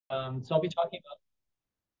So I'll be talking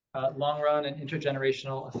about long run and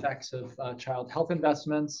intergenerational effects of child health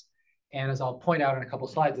investments. And as I'll point out in a couple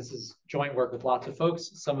of slides, this is joint work with lots of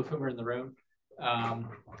folks, some of whom are in the room.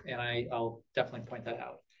 I'll definitely point that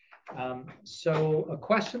out. So a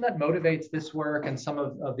question that motivates this work and some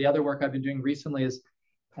of the other work I've been doing recently is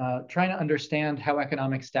trying to understand how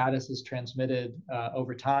economic status is transmitted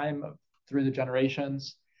over time through the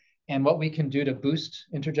generations, and what we can do to boost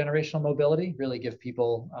intergenerational mobility, really give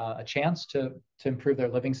people a chance to improve their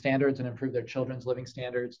living standards and improve their children's living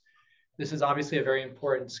standards. This is obviously a very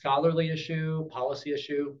important scholarly issue, policy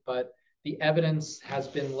issue, but the evidence has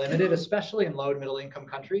been limited, especially in low and middle income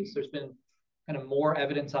countries. There's been kind of more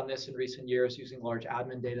evidence on this in recent years using large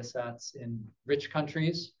admin data sets in rich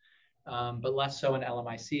countries, but less so in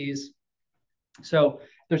LMICs. So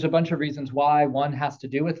there's a bunch of reasons why. One has to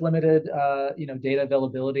do with limited data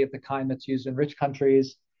availability of the kind that's used in rich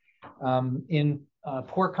countries. In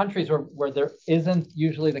poor countries where there isn't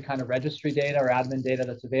usually the kind of registry data or admin data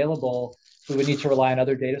that's available, we would need to rely on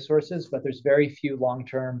other data sources, but there's very few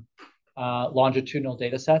long-term longitudinal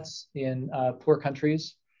data sets in poor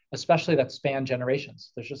countries, especially that span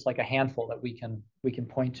generations. There's just like a handful that we can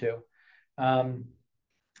point to. And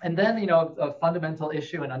then, a fundamental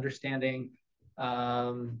issue in understanding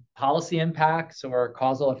policy impacts or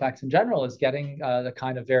causal effects in general is getting the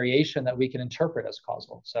kind of variation that we can interpret as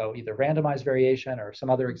causal. So either randomized variation or some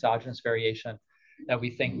other exogenous variation that we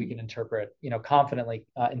think we can interpret, confidently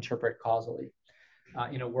interpret causally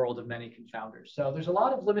in a world of many confounders. So there's a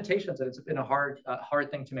lot of limitations, and it's been a hard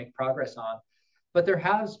thing to make progress on. But there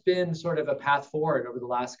has been sort of a path forward over the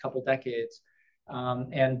last couple decades.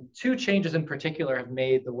 And two changes in particular have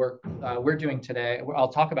made the work we're doing today,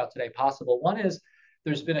 I'll talk about today, possible. One is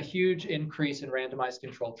there's been a huge increase in randomized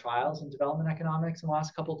controlled trials in development economics in the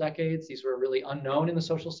last couple decades. These were really unknown in the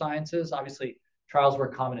social sciences. Obviously, trials were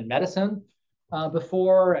common in medicine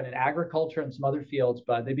before and in agriculture and some other fields,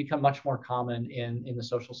 but they become much more common in the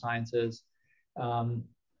social sciences and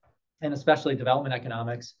especially development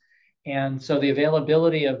economics. And so the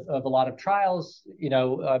availability of a lot of trials,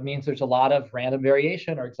 means there's a lot of random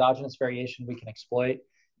variation or exogenous variation we can exploit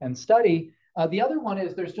and study. The other one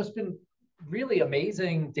is there's just been really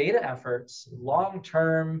amazing data efforts,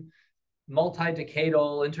 long-term,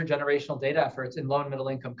 multi-decadal, intergenerational data efforts in low and middle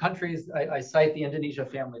income countries. I cite the Indonesia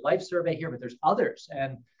Family Life Survey here, but there's others.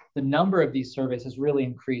 And the number of these surveys has really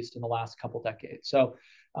increased in the last couple decades. So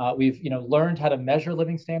we've learned how to measure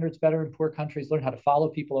living standards better in poor countries, learned how to follow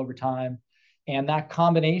people over time. And that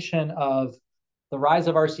combination of the rise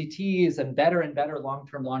of RCTs and better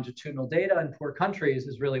long-term longitudinal data in poor countries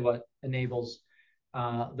is really what enables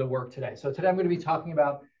the work today. So today I'm going to be talking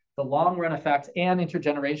about the long-run effects and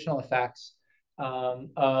intergenerational effects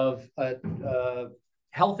of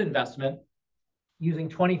health investment using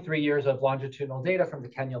 23 years of longitudinal data from the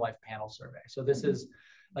Kenya Life Panel Survey. So this is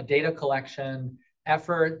a data collection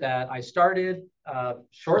effort that I started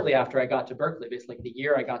shortly after I got to Berkeley, basically the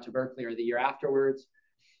year I got to Berkeley or the year afterwards.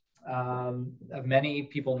 Many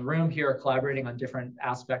people in the room here are collaborating on different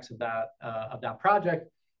aspects of that project.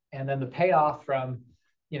 And then the payoff from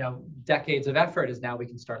decades of effort is now we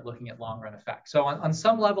can start looking at long-run effects. So on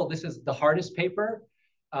some level, this is the hardest paper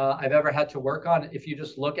I've ever had to work on. If you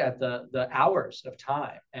just look at the hours of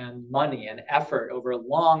time and money and effort over a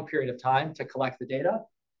long period of time to collect the data,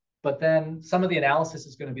 but then some of the analysis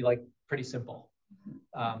is going to be like pretty simple.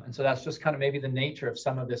 And so that's just kind of maybe the nature of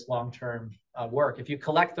some of this long-term work. If you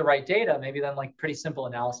collect the right data, maybe then like pretty simple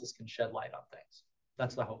analysis can shed light on things.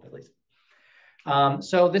 That's the hope, at least.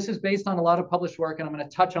 So this is based on a lot of published work, and I'm going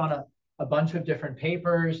to touch on a bunch of different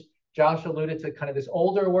papers. Josh alluded to kind of this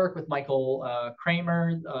older work with Michael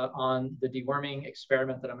Kramer on the deworming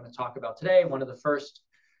experiment that I'm going to talk about today, one of the first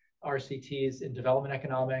RCTs in development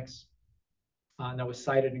economics that was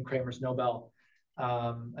cited in Kramer's Nobel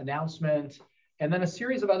announcement. And then a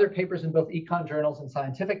series of other papers in both econ journals and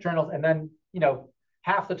scientific journals. And then,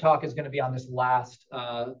 half the talk is going to be on this last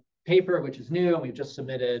paper, which is new, and we've just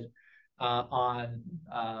submitted on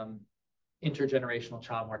intergenerational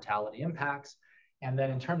child mortality impacts. And then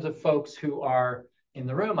in terms of folks who are in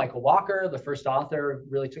the room, Michael Walker, the first author,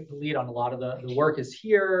 really took the lead on a lot of the work, is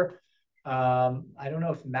here. I don't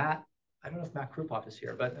know if Matt Krupoff is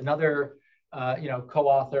here, but another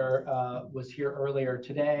co-author was here earlier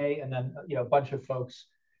today. And then, a bunch of folks,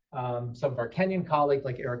 some of our Kenyan colleagues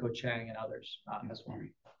like Eric Chang and others as well.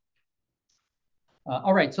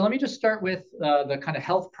 All right, so let me just start with the kind of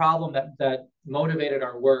health problem that motivated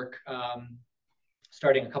our work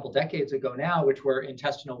starting a couple decades ago now, which were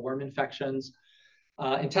intestinal worm infections.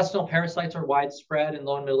 Intestinal parasites are widespread in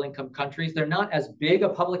low and middle income countries. They're not as big a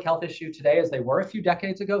public health issue today as they were a few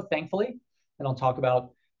decades ago, thankfully. And I'll talk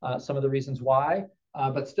about some of the reasons why.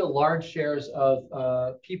 But still, large shares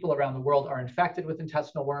of people around the world are infected with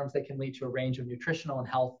intestinal worms. They can lead to a range of nutritional and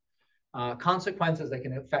health consequences. They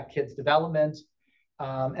can affect kids' development.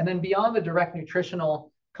 And then beyond the direct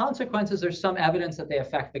nutritional consequences, there's some evidence that they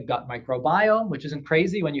affect the gut microbiome, which isn't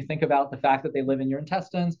crazy when you think about the fact that they live in your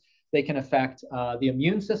intestines. They can affect the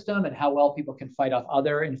immune system and how well people can fight off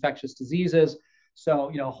other infectious diseases. So,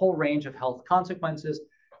 a whole range of health consequences.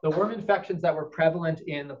 The worm infections that were prevalent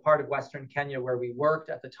in the part of Western Kenya where we worked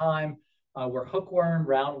at the time were hookworm,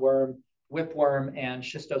 roundworm, whipworm, and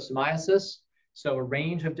schistosomiasis. So a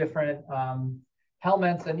range of different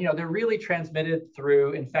helminths, and they're really transmitted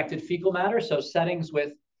through infected fecal matter. So settings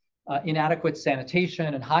with inadequate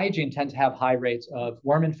sanitation and hygiene tend to have high rates of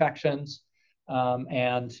worm infections.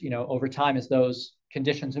 And over time, as those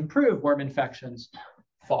conditions improve, worm infections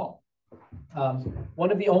fall.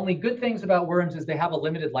 One of the only good things about worms is they have a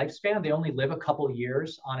limited lifespan. They only live a couple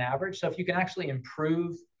years on average. So if you can actually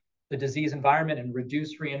improve the disease environment and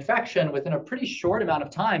reduce reinfection within a pretty short amount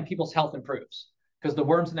of time, people's health improves because the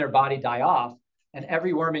worms in their body die off. And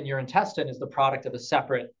every worm in your intestine is the product of a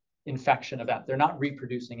separate infection event. They're not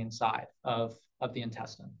reproducing inside of the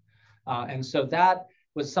intestine. And so that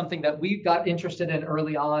was something that we got interested in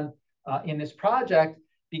early on in this project.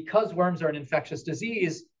 Because worms are an infectious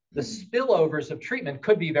disease, the spillovers of treatment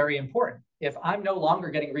could be very important. If I'm no longer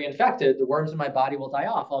getting reinfected, the worms in my body will die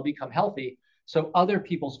off. I'll become healthy. So other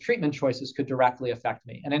people's treatment choices could directly affect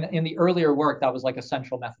me. And in the earlier work, that was like a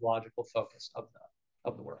central methodological focus of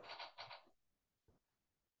the work.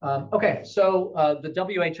 Okay, so the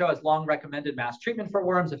WHO has long recommended mass treatment for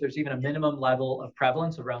worms if there's even a minimum level of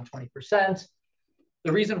prevalence of around 20%.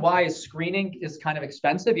 The reason why is screening is kind of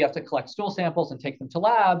expensive. You have to collect stool samples and take them to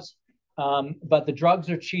labs, but the drugs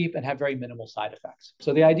are cheap and have very minimal side effects.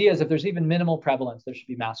 So the idea is if there's even minimal prevalence, there should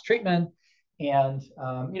be mass treatment. And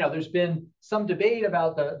there's been some debate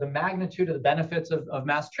about the magnitude of the benefits of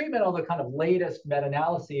mass treatment, although kind of latest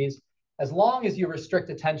meta-analyses, as long as you restrict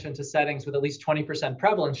attention to settings with at least 20%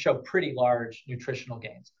 prevalence, show pretty large nutritional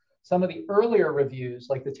gains. Some of the earlier reviews,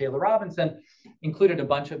 like the Taylor Robinson, included a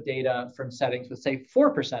bunch of data from settings with, say,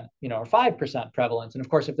 4%, or 5% prevalence. And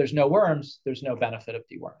of course, if there's no worms, there's no benefit of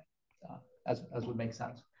deworming, as would make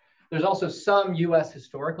sense. There's also some US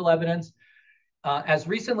historical evidence. As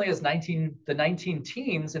recently as the 19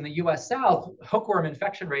 teens in the US South, hookworm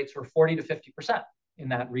infection rates were 40 to 50% in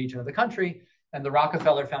that region of the country. And the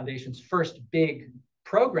Rockefeller Foundation's first big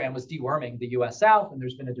program was deworming the US South. And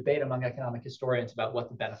there's been a debate among economic historians about what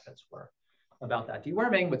the benefits were about that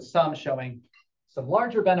deworming, with some showing some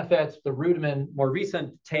larger benefits, the Rudeman, more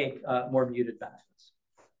recent take, more muted benefits.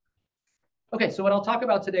 Okay, so what I'll talk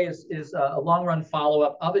about today is a long-run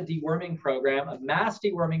follow-up of a deworming program, a mass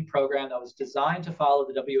deworming program that was designed to follow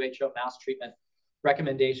the WHO mass treatment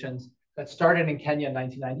recommendations that started in Kenya in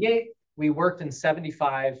 1998. We worked in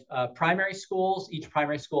 75 primary schools. Each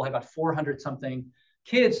primary school had about 400-something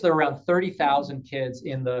kids. There were around 30,000 kids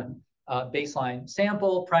in the baseline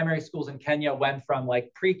sample. Primary schools in Kenya went from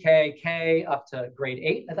like pre-K, K, up to grade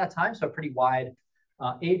 8 at that time, so a pretty wide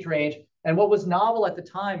age range. And what was novel at the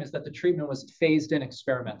time is that the treatment was phased in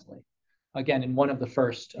experimentally. Again, in one of the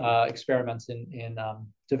first experiments in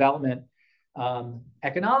development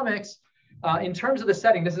economics. In terms of the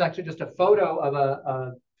setting, this is actually just a photo of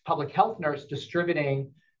a public health nurse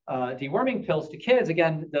distributing deworming pills to kids.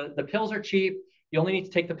 Again, the pills are cheap. You only need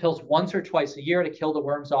to take the pills once or twice a year to kill the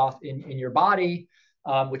worms off in your body,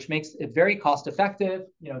 which makes it very cost effective.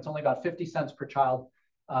 It's only about 50 cents per child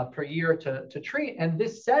per year to treat. And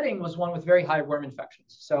this setting was one with very high worm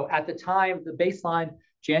infections. So at the time, the baseline,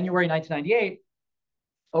 January 1998,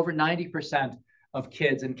 over 90% of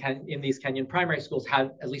kids in these Kenyan primary schools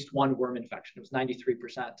had at least one worm infection. It was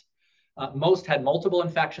 93%. Most had multiple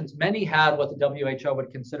infections. Many had what the WHO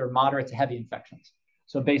would consider moderate to heavy infections.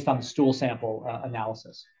 So based on the stool sample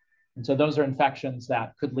analysis. And so those are infections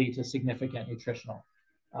that could lead to significant nutritional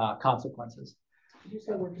consequences. Did you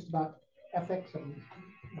say we're just about ethics and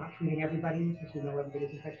not treating everybody since we know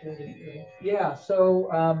everybody's infected? Yeah, so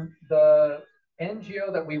the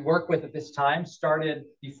NGO that we work with at this time started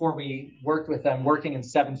before we worked with them working in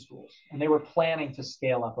 7 schools. And they were planning to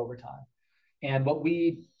scale up over time. And what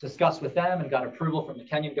we discussed with them and got approval from the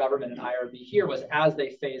Kenyan government and IRB here was as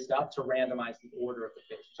they phased up to randomize the order of the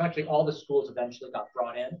phase. So actually all the schools eventually got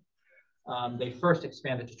brought in. They first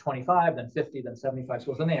expanded to 25, then 50, then 75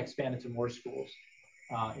 schools. Then they expanded to more schools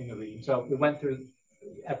in the region. So we went through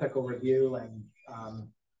ethical review and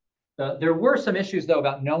There were some issues, though,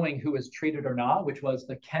 about knowing who was treated or not, which was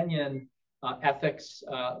the Kenyan ethics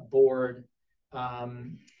board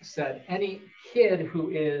said any kid who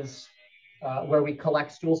is where we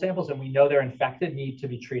collect stool samples and we know they're infected need to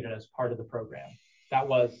be treated as part of the program. That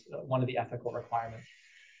was one of the ethical requirements.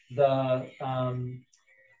 The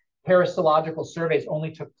parasitological surveys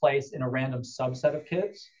only took place in a random subset of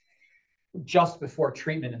kids just before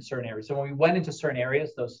treatment in certain areas. So when we went into certain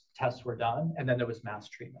areas, those tests were done, and then there was mass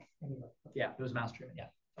treatment. Yeah, there was mass treatment, yeah,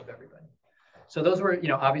 of everybody. So those were,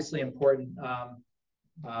 obviously important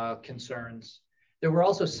concerns. There were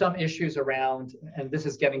also some issues around, and this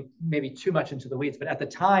is getting maybe too much into the weeds, but at the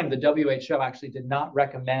time, the WHO actually did not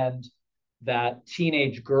recommend that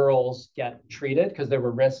teenage girls get treated because there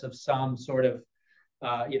were risks of some sort of,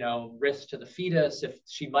 risk to the fetus if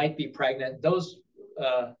she might be pregnant. Those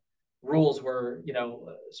rules were,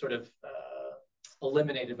 sort of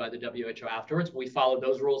eliminated by the WHO afterwards. But we followed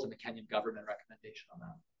those rules and the Kenyan government recommendation on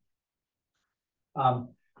that.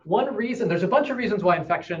 One reason, there's a bunch of reasons why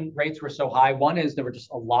infection rates were so high. One is there were just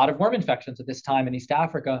a lot of worm infections at this time in East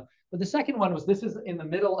Africa. But the second one was this is in the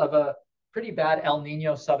middle of a pretty bad El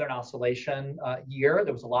Nino Southern Oscillation year.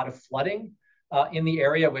 There was a lot of flooding in the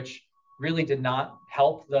area, which really did not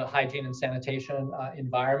help the hygiene and sanitation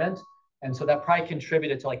environment. And so that probably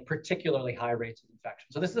contributed to like particularly high rates of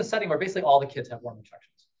infection. So this is a setting where basically all the kids have worm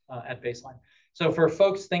infections at baseline. So for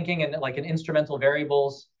folks thinking in like an instrumental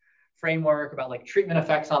variables framework about like treatment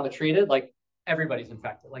effects on the treated, like everybody's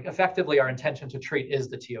infected. Like effectively our intention to treat is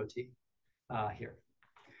the TOT here.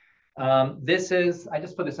 This is, I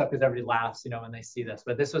just put this up because everybody laughs, when they see this,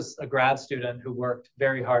 but this was a grad student who worked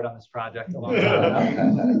very hard on this project a long time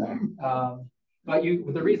ago. But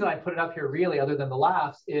the reason I put it up here really, other than the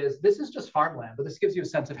laughs, is this is just farmland, but this gives you a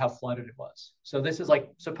sense of how flooded it was. So this is like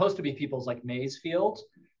supposed to be people's like maize fields,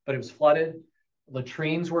 but it was flooded.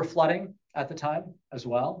 Latrines were flooding at the time as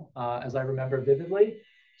well, as I remember vividly.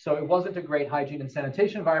 So it wasn't a great hygiene and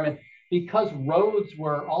sanitation environment because roads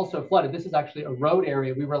were also flooded. This is actually a road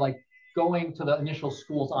area. We were like going to the initial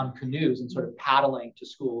schools on canoes and sort of paddling to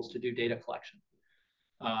schools to do data collection.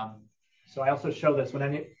 So I also show this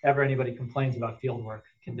whenever anybody complains about fieldwork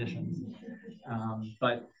conditions.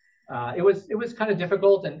 But it was kind of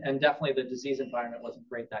difficult, and definitely the disease environment wasn't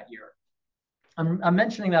great that year. I'm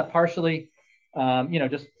mentioning that partially,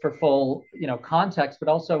 just for full, context, but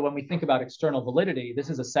also when we think about external validity, this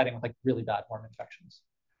is a setting with like really bad worm infections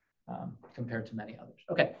compared to many others.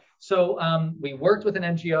 Okay, so we worked with an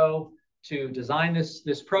NGO to design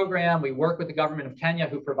this program. We worked with the government of Kenya,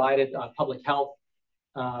 who provided public health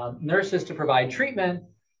nurses to provide treatment.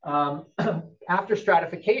 After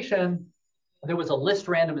stratification, there was a list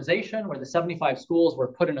randomization where the 75 schools were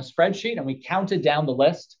put in a spreadsheet, and we counted down the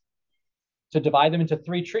list to divide them into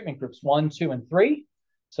 3 treatment groups, 1, 2, and 3.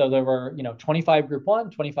 So there were, 25 group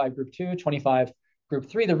 1, 25 group 2, 25 group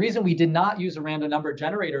 3. The reason we did not use a random number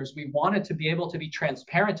generator is we wanted to be able to be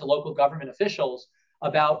transparent to local government officials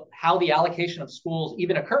about how the allocation of schools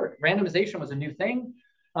even occurred. Randomization was a new thing.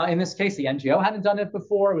 In this case, the NGO hadn't done it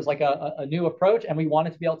before. It was like a new approach, and we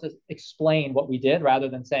wanted to be able to explain what we did rather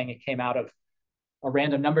than saying it came out of a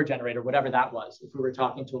random number generator, whatever that was, if we were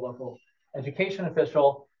talking to a local education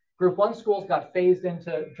official. Group 1 schools got phased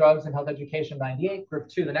into drugs and health education in 98, Group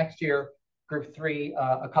 2 the next year, Group 3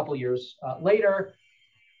 a couple years later.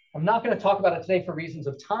 I'm not going to talk about it today for reasons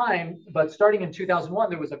of time, but starting in 2001,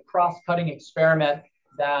 there was a cross-cutting experiment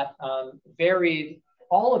that varied.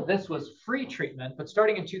 All of this was free treatment, but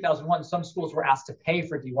starting in 2001, some schools were asked to pay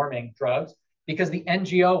for deworming drugs because the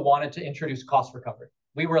NGO wanted to introduce cost recovery.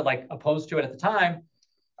 We were like opposed to it at the time,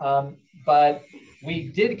 but we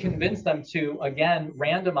did convince them to, again,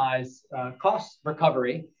 randomize cost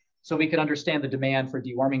recovery so we could understand the demand for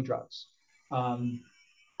deworming drugs. I'm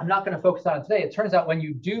not going to focus on it today. It turns out when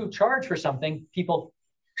you do charge for something,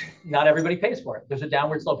 not everybody pays for it. There's a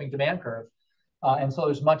downward sloping demand curve. And so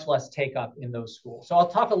there's much less take up in those schools. So I'll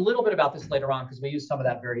talk a little bit about this later on because we use some of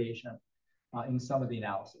that variation in some of the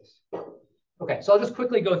analysis. Okay, so I'll just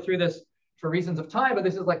quickly go through this for reasons of time, but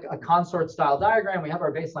this is like a consort style diagram. We have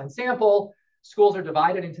our baseline sample. Schools are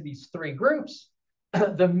divided into these 3 groups.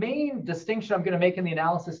 The main distinction I'm going to make in the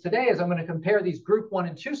analysis today is I'm going to compare these group 1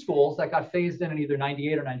 and 2 schools that got phased in either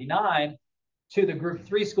 98 or 99 to the group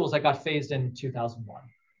 3 schools that got phased in 2001.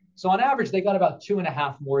 So on average, they got about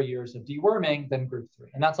 2.5 more years of deworming than group 3.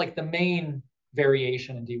 And that's like the main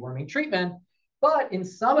variation in deworming treatment. But in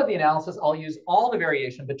some of the analysis, I'll use all the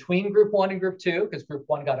variation between group 1 and group 2, because group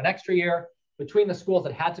 1 got an extra year, between the schools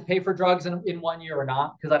that had to pay for drugs in 1 year or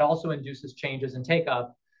not, because that also induces changes in take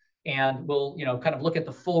up. And we'll kind of look at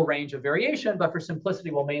the full range of variation, but for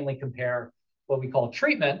simplicity, we'll mainly compare what we call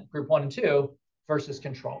treatment, group 1 and 2, versus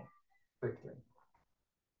control, group 3.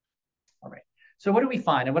 All right. So what do we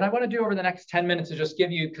find? And what I want to do over the next 10 minutes is just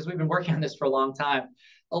give you, because we've been working on this for a long time,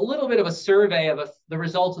 a little bit of a survey of the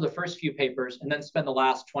results of the first few papers, and then spend the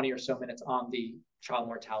last 20 or so minutes on the child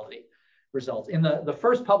mortality results. In the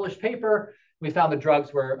first published paper, we found the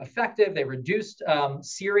drugs were effective. They reduced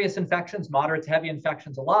serious infections, moderate to heavy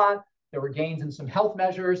infections a lot. There were gains in some health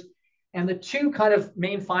measures. And the two kind of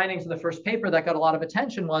main findings of the first paper that got a lot of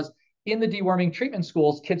attention was in the deworming treatment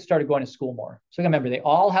schools, kids started going to school more. So remember, they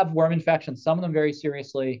all have worm infections, some of them very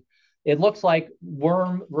seriously. It looks like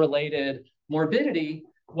worm-related morbidity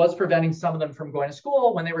was preventing some of them from going to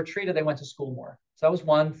school. When they were treated, they went to school more. So that was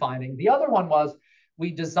one finding. The other one was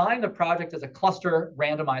we designed the project as a cluster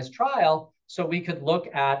randomized trial so we could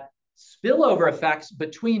look at spillover effects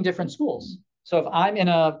between different schools. So if I'm in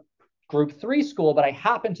a group 3 school, but I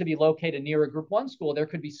happen to be located near a group 1 school, there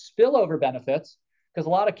could be spillover benefits because a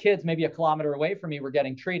lot of kids maybe a kilometer away from me were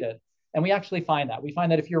getting treated. And we actually find that. We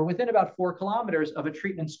find that if you're within about 4 kilometers of a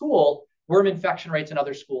treatment school, worm infection rates in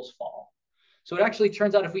other schools fall. So it actually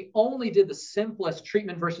turns out if we only did the simplest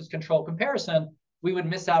treatment versus control comparison, we would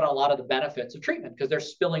miss out on a lot of the benefits of treatment because they're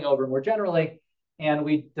spilling over more generally. And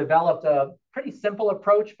we developed a pretty simple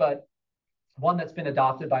approach, but one that's been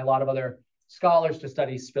adopted by a lot of other scholars to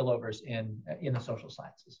study spillovers in the social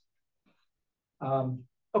sciences.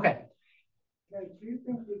 Okay. Now, do you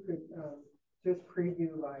think you could just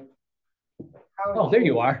preview like how? Oh, there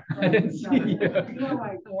you are. I didn't see you. You know,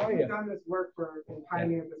 like you've done this work and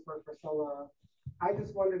pioneered this work for so long. I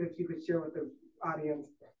just wondered if you could share with the audience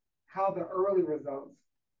how the early results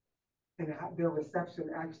and how their reception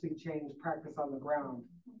actually changed practice on the ground,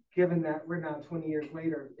 given that we're now 20 years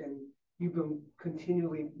later and you've been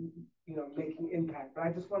continually, making impact. But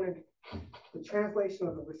I just wanted the translation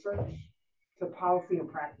of the research to policy and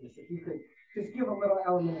practice. If you could just give a little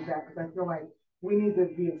element of that, because I feel like we need to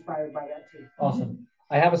be inspired by that too. Awesome.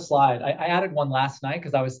 I have a slide. I added one last night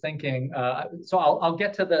because I was thinking. So I'll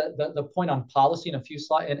get to the point on policy in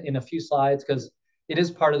a few slides because it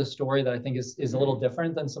is part of the story that I think is a little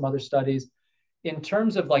different than some other studies. In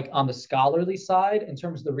terms of like on the scholarly side, in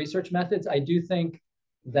terms of the research methods, I do think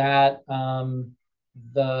that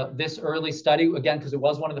this early study, again, because it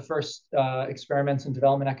was one of the first experiments in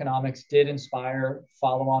development economics, did inspire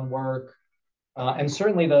follow-on work. And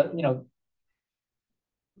certainly the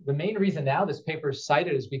main reason now this paper is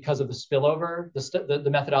cited is because of the spillover, the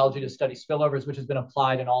methodology to study spillovers, which has been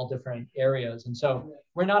applied in all different areas. And so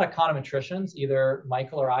we're not econometricians, either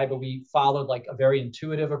Michael or I, but we followed like a very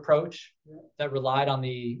intuitive approach that relied on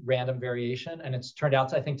the random variation. And it's turned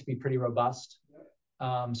out, I think, to be pretty robust.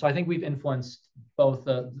 So I think we've influenced both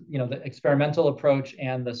the experimental approach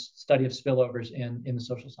and the study of spillovers in the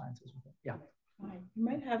social sciences. Yeah. You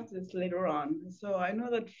might have this later on. So I know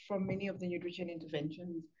that for many of the nutrition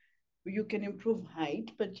interventions, you can improve height,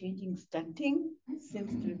 but changing stunting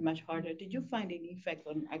seems to be much harder. Did you find any effect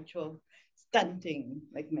on actual stunting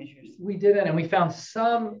like measures? We didn't, and we found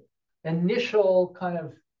some initial kind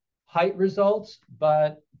of height results,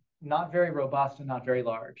 but not very robust and not very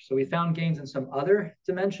large. So we found gains in some other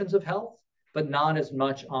dimensions of health, but not as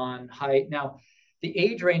much on height. Now, the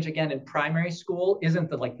age range, again, in primary school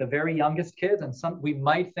isn't the very youngest kids. And we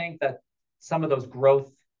might think that some of those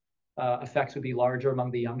growth effects would be larger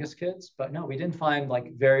among the youngest kids. But no, we didn't find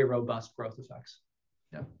like very robust growth effects.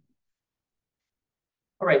 Yeah.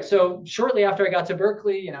 All right. So shortly after I got to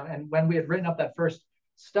Berkeley, and when we had written up that first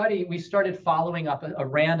study, we started following up a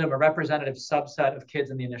representative subset of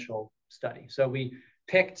kids in the initial study. So we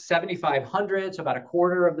picked 7,500, so about a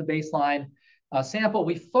quarter of the baseline sample.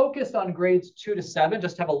 We focused on grades 2 to 7,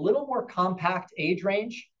 just to have a little more compact age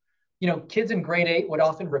range. Kids in grade 8 would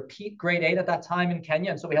often repeat grade 8 at that time in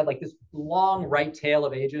Kenya. And so we had like this long right tail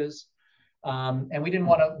of ages. And we didn't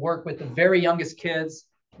want to work with the very youngest kids,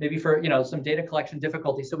 maybe for, some data collection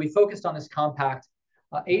difficulty. So we focused on this compact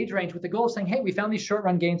age range with the goal of saying, hey, we found these short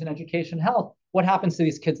run gains in education and health. What happens to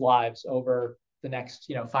these kids' lives over the next,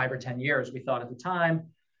 5 or 10 years, we thought at the time.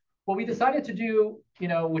 What we decided to do,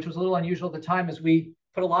 which was a little unusual at the time, is we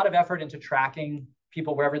put a lot of effort into tracking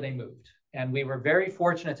people wherever they moved. And we were very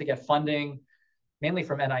fortunate to get funding, mainly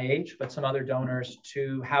from NIH, but some other donors,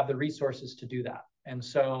 to have the resources to do that. And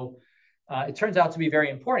so it turns out to be very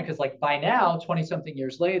important because like by now, 20-something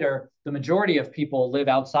years later, the majority of people live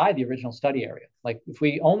outside the original study area. Like if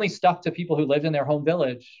we only stuck to people who lived in their home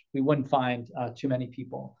village, we wouldn't find too many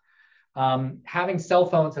people. Having cell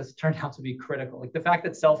phones has turned out to be critical. Like the fact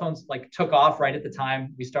that cell phones took off right at the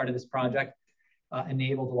time we started this project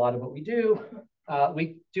enabled a lot of what we do.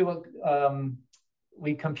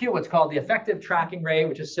 we compute what's called the effective tracking rate,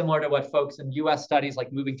 which is similar to what folks in US studies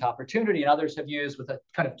like Moving to Opportunity and others have used with a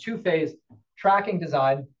kind of two-phase tracking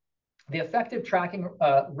design. The effective tracking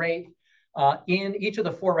rate in each of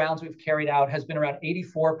the 4 rounds we've carried out has been around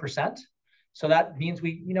 84%. So that means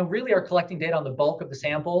we, really are collecting data on the bulk of the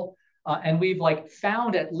sample. And we've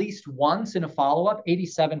found at least once in a follow-up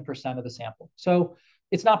 87% of the sample. So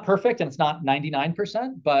it's not perfect and it's not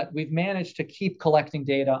 99%, but we've managed to keep collecting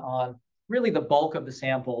data on really the bulk of the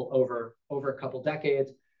sample over a couple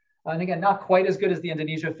decades. And again, not quite as good as the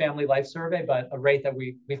Indonesia Family Life Survey, but a rate that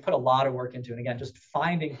we've put a lot of work into. And again, just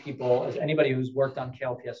finding people, as anybody who's worked on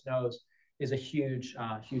KLPS knows, is a huge,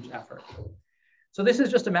 huge effort. So this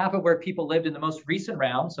is just a map of where people lived in the most recent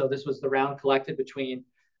round. So this was the round collected between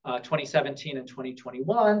 2017 and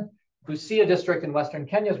 2021. Busia district in Western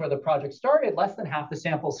Kenya is where the project started. Less than half the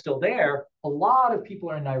sample is still there. A lot of people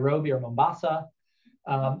are in Nairobi or Mombasa.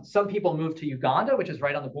 Some people moved to Uganda, which is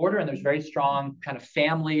right on the border, and there's very strong kind of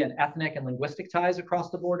family and ethnic and linguistic ties across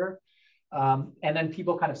the border. And then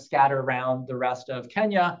people kind of scatter around the rest of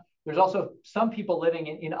Kenya. There's also some people living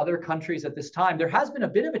in other countries at this time. There has been a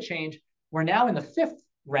bit of a change. We're now in the 5th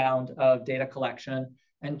round of data collection.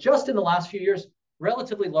 And just in the last few years,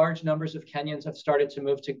 relatively large numbers of Kenyans have started to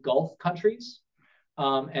move to Gulf countries.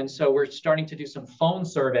 And so we're starting to do some phone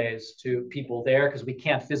surveys to people there because we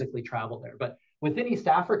can't physically travel there. But within East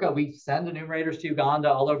Africa, we send enumerators to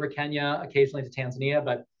Uganda, all over Kenya, occasionally to Tanzania.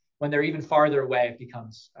 But when they're even farther away, it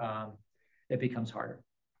becomes harder.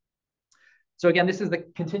 So again, this is the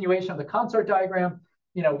continuation of the consort diagram.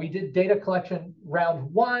 We did data collection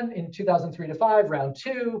round 1 in 2003 to 5, round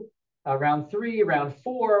 2, round 3, round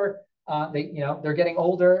 4. They're getting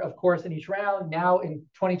older, of course, in each round. Now in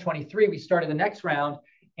 2023, we started the next round,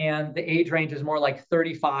 and the age range is more like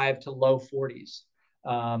 35 to low 40s.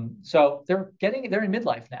 So they're in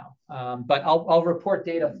midlife now. But I'll report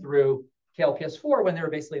data through KLPS4 when they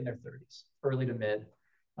were basically in their 30s, early to mid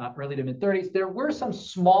 30s. There were some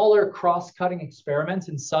smaller cross-cutting experiments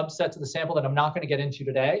in subsets of the sample that I'm not going to get into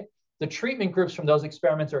today. The treatment groups from those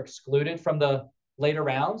experiments are excluded from the later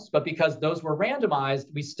rounds, but because those were randomized,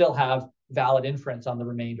 we still have valid inference on the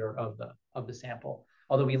remainder of the sample,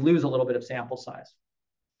 although we lose a little bit of sample size.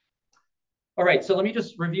 All right, so let me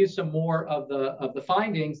just review some more of the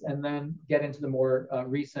findings and then get into the more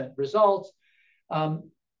recent results.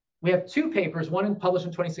 We have 2 papers, one published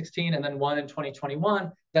in 2016 and then one in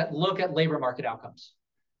 2021, that look at labor market outcomes.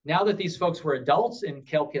 Now that these folks were adults in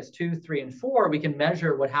KLPS 2, 3, and 4, we can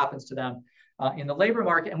measure what happens to them in the labor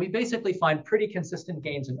market. And we basically find pretty consistent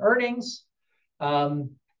gains in earnings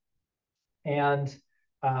and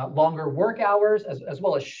longer work hours, as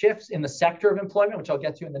well as shifts in the sector of employment, which I'll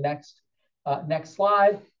get to in the next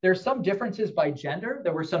slide. There's some differences by gender.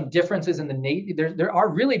 There were some differences in the Navy. There are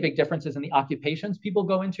really big differences in the occupations people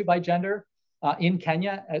go into by gender in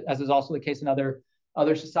Kenya, as is also the case in other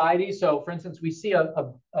societies. So for instance, we see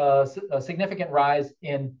a significant rise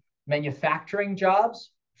in manufacturing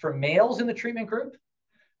jobs for males in the treatment group,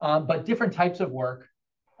 but different types of work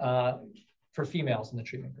for females in the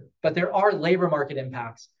treatment group. But there are labor market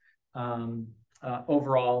impacts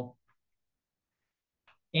overall.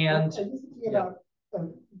 And are you thinking about,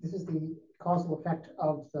 this is the causal effect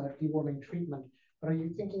of the deworming treatment, but are you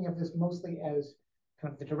thinking of this mostly as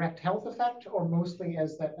kind of the direct health effect, or mostly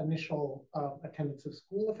as that initial attendance of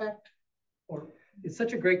school effect? Or it's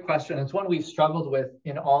such a great question. It's one we've struggled with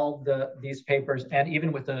in all these papers, and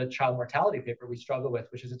even with the child mortality paper we struggle with,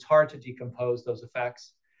 which is it's hard to decompose those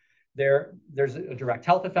effects. There's a direct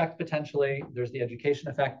health effect potentially. There's the education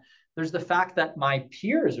effect. There's the fact that my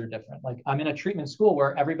peers are different. Like I'm in a treatment school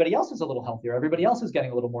where everybody else is a little healthier. Everybody else is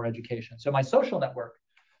getting a little more education. So my social network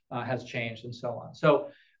has changed and so on. So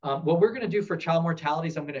what we're going to do for child mortality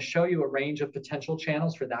is I'm going to show you a range of potential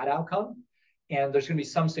channels for that outcome. And there's going to be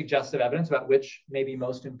some suggestive evidence about which may be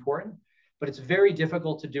most important. But it's very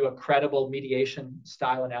difficult to do a credible mediation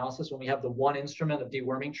style analysis when we have the one instrument of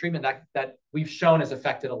deworming treatment that we've shown has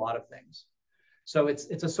affected a lot of things. So it's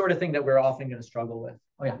a sort of thing that we're often going to struggle with.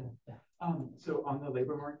 Oh, yeah. So on the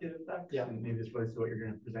labor market effects, yeah, and maybe this relates to what you're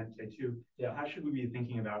going to present today too, yeah, how should we be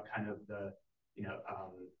thinking about kind of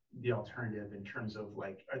the alternative in terms of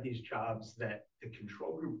like, are these jobs that the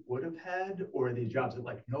control group would have had, or are these jobs that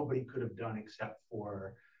like nobody could have done except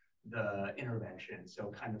for the intervention?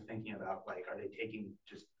 So kind of thinking about like, are they taking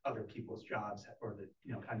just other people's jobs, or the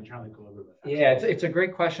kind of general equilibrium effects? Yeah, it's a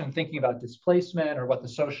great question, thinking about displacement or what the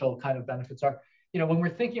social kind of benefits are. When we're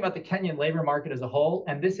thinking about the Kenyan labor market as a whole,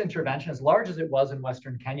 and this intervention, as large as it was in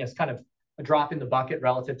Western Kenya, is kind of a drop in the bucket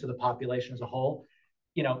relative to the population as a whole.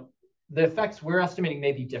 the effects we're estimating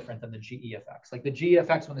may be different than the GE effects. Like the GE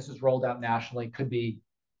effects, when this is rolled out nationally, could be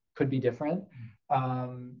different.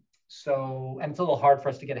 So, and it's a little hard for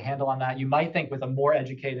us to get a handle on that. You might think with a more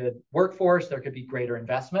educated workforce, there could be greater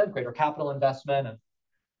investment, greater capital investment.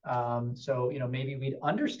 And so, maybe we'd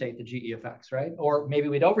understate the GE effects, right? Or maybe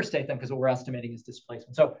we'd overstate them because what we're estimating is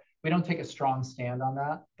displacement. So we don't take a strong stand on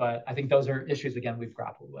that, but I think those are issues, again, we've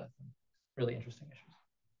grappled with. Really interesting issues.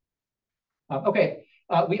 Okay,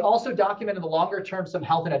 we also document in the longer term some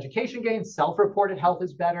health and education gains. Self-reported health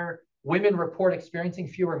is better. Women report experiencing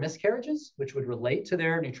fewer miscarriages, which would relate to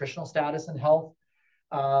their nutritional status and health.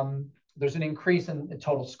 There's an increase in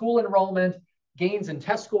total school enrollment, gains in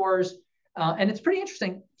test scores. And it's pretty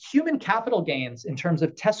interesting, human capital gains in terms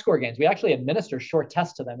of test score gains. We actually administer short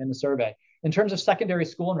tests to them in the survey. In terms of secondary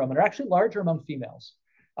school enrollment, are actually larger among females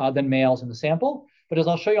than males in the sample. But as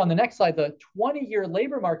I'll show you on the next slide, the 20-year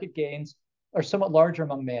labor market gains are somewhat larger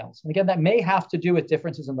among males. And again, that may have to do with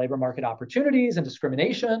differences in labor market opportunities and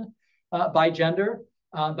discrimination by gender.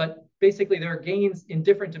 But basically, there are gains in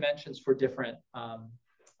different dimensions for different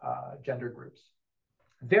gender groups.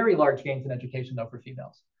 Very large gains in education, though, for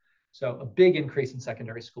females. So a big increase in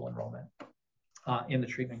secondary school enrollment in the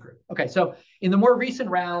treatment group. Okay, so in the more recent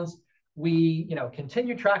rounds, we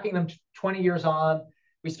continue tracking them 20 years on.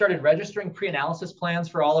 We started registering pre-analysis plans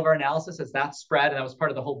for all of our analysis as that spread, and that was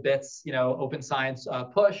part of the whole BITS, open science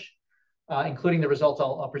push, including the results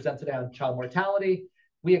I'll present today on child mortality.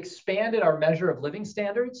 We expanded our measure of living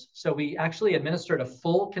standards. So we actually administered a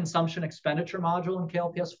full consumption expenditure module in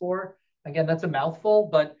KLPS4. Again, that's a mouthful,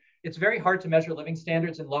 but it's very hard to measure living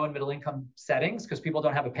standards in low and middle income settings because people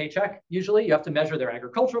don't have a paycheck usually. You have to measure their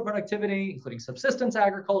agricultural productivity, including subsistence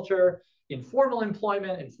agriculture, informal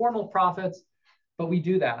employment, informal profits. But we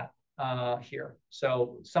do that here.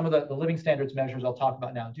 So some of the living standards measures I'll talk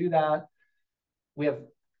about now do that. We have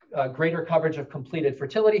greater coverage of completed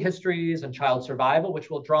fertility histories and child survival,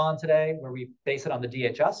 which we'll draw on today, where we base it on the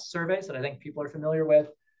DHS surveys that I think people are familiar with.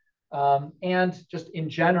 And just in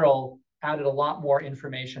general, added a lot more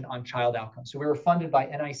information on child outcomes. So we were funded by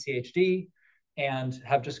NICHD and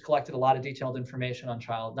have just collected a lot of detailed information on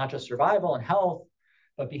child, not just survival and health,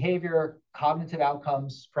 but behavior, cognitive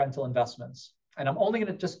outcomes, parental investments. And I'm only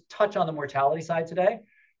going to just touch on the mortality side today,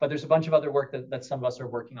 but there's a bunch of other work that some of us are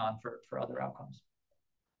working on for other outcomes.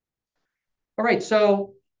 All right,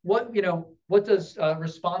 so what does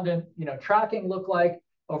respondent tracking look like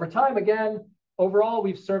over time? Again, overall,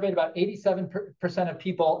 we've surveyed about 87% of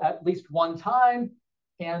people at least one time,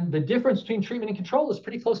 and the difference between treatment and control is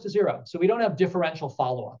pretty close to zero. So we don't have differential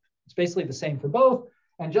follow-up. It's basically the same for both.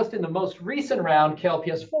 And just in the most recent round,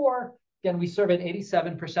 KLPS4, again, we surveyed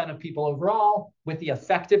 87% of people overall with the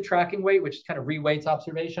effective tracking weight, which kind of reweights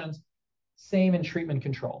observations, same in treatment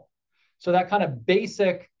control. So that kind of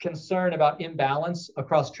basic concern about imbalance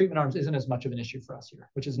across treatment arms isn't as much of an issue for us here,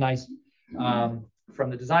 which is nice from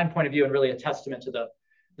the design point of view and really a testament to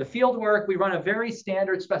the field work. We run a very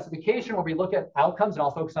standard specification where we look at outcomes, and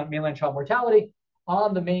I'll focus on mainland child mortality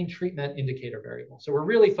on the main treatment indicator variable. So we're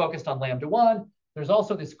really focused on lambda 1. There's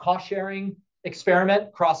also this cost sharing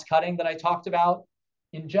experiment, cross-cutting that I talked about.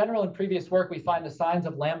 In general, in previous work, we find the signs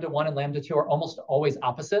of lambda 1 and lambda 2 are almost always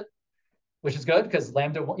opposite, which is good because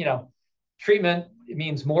lambda, treatment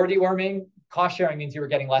means more deworming. Cost sharing means you were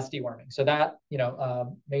getting less deworming. So that,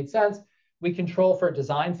 made sense. We control for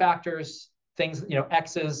design factors, things,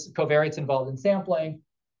 X's, covariates involved in sampling.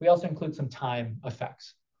 We also include some time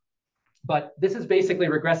effects. But this is basically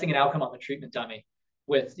regressing an outcome on the treatment dummy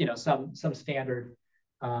with, some standard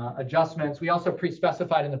adjustments. We also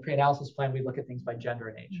pre-specified in the pre-analysis plan, we look at things by gender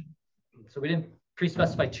and age. So we didn't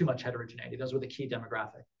pre-specify too much heterogeneity. Those were the key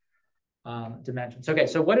demographic dimensions. Okay,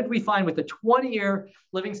 so what did we find with the 20-year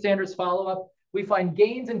living standards follow-up? We find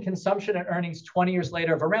gains in consumption and earnings 20 years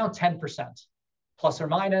later of around 10%, plus or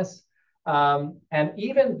minus. And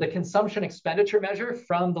even the consumption expenditure measure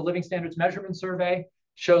from the living standards measurement survey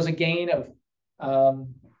shows a gain of,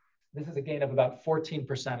 this is a gain of about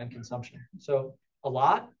 14% in consumption. So a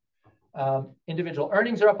lot. Individual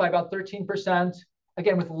earnings are up by about 13%,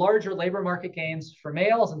 again, with larger labor market gains for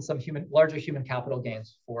males and some larger human capital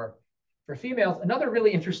gains for females. Another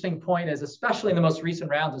really interesting point is, especially in the most recent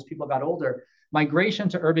rounds as people got older, migration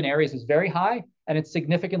to urban areas is very high, and it's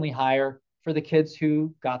significantly higher for the kids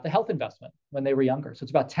who got the health investment when they were younger. So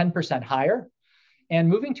it's about 10% higher. And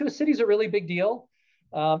moving to a city is a really big deal.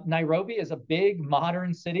 Nairobi is a big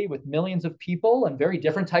modern city with millions of people and very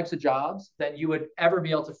different types of jobs than you would ever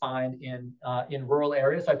be able to find in rural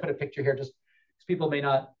areas. So I put a picture here just because people may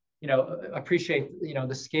not appreciate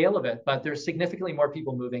the scale of it, but there's significantly more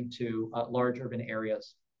people moving to large urban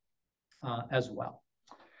areas as well.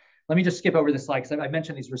 let me just skip over this slide because I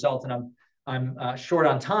mentioned these results and I'm short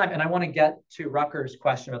on time, and I want to get to Rutgers'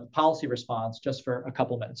 question about the policy response just for a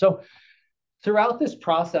couple minutes. So throughout this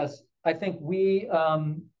process, I think we're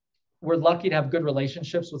lucky to have good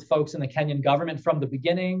relationships with folks in the Kenyan government from the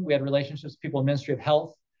beginning. We had relationships with people in the Ministry of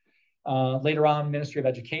Health, later on Ministry of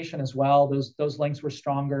Education as well. Those links were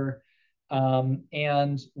stronger.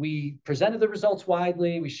 And we presented the results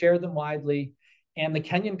widely, we shared them widely, and the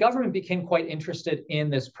Kenyan government became quite interested in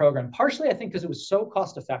this program, partially I think because it was so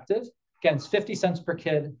cost effective. Again, it's 50 cents per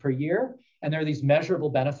kid per year, and there are these measurable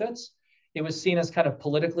benefits. It was seen as kind of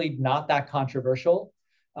politically not that controversial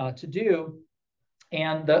to do.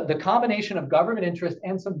 And the combination of government interest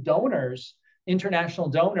and some donors, international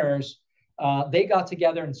donors, they got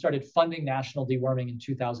together and started funding national deworming in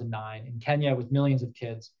 2009 in Kenya with millions of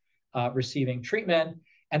kids receiving treatment.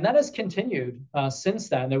 And that has continued since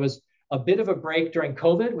then. There was a bit of a break during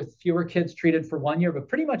COVID with fewer kids treated for 1 year, but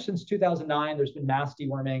pretty much since 2009, there's been mass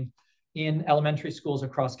deworming in elementary schools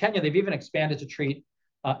across Kenya. They've even expanded to treat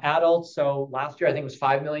adults. So last year, I think it was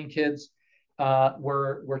 5 million kids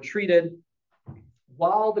were treated.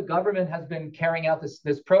 While the government has been carrying out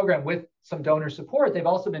this program with some donor support, they've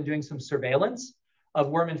also been doing some surveillance of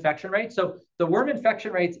worm infection rates. So the worm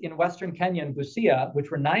infection rates in Western Kenya and Busia,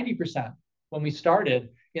 which were 90% when we started,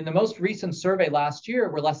 in the most recent survey last year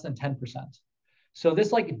were less than 10%. So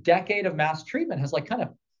this like decade of mass treatment has like kind of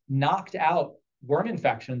knocked out worm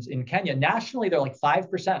infections in Kenya. Nationally, they're like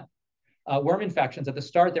 5% worm infections. At the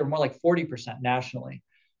start, they were more like 40% nationally.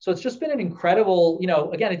 So it's just been an incredible,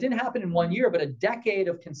 again, it didn't happen in 1 year, but a decade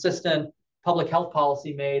of consistent public health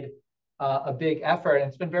policy made a big effort. And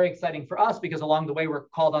it's been very exciting for us because along the way, we're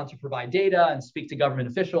called on to provide data and speak to government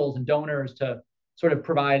officials and donors to sort of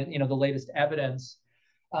provide, the latest evidence.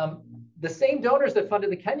 The same donors that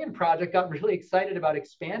funded the Kenyan project got really excited about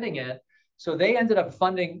expanding it. So they ended up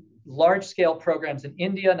funding large-scale programs in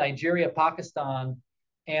India, Nigeria, Pakistan,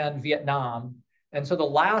 and Vietnam. And so the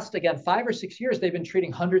last, again, 5 or 6 years, they've been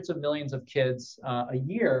treating hundreds of millions of kids a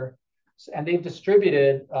year, and they've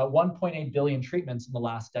distributed 1.8 billion treatments in the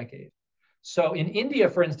last decade. So in India,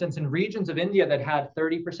 for instance, in regions of India that had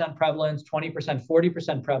 30% prevalence, 20%,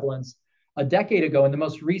 40% prevalence, a decade ago, in the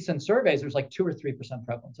most recent surveys, there's like 2 or 3%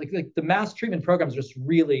 prevalence. Like the mass treatment programs are just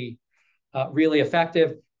really, really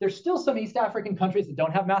effective. There's still some East African countries that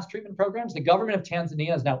don't have mass treatment programs. The government of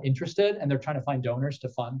Tanzania is now interested, and they're trying to find donors to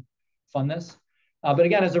fund this. But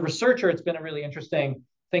again, as a researcher, it's been a really interesting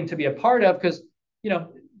thing to be a part of because,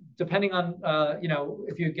 depending on,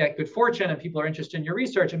 if you get good fortune and people are interested in your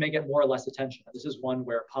research, it may get more or less attention. This is one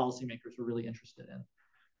where policymakers were really interested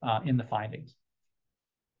in the findings.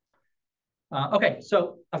 Okay,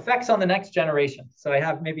 so effects on the next generation. So I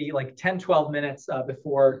have maybe like 10, 12 minutes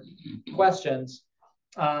before questions.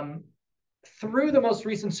 Through the most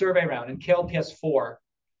recent survey round in KLPS4,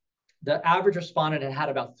 the average respondent had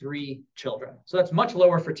about 3 children. So that's much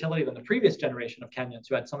lower fertility than the previous generation of Kenyans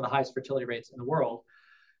who had some of the highest fertility rates in the world.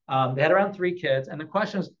 They had around 3 kids. And the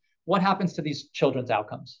question is, what happens to these children's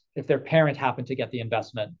outcomes if their parent happened to get the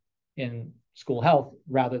investment in school health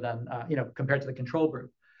rather than, compared to the control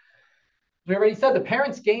group? We already said the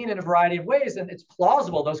parents gain in a variety of ways, and it's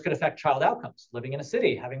plausible those could affect child outcomes, living in a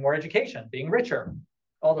city, having more education, being richer,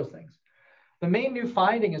 all those things. The main new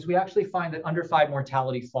finding is we actually find that under 5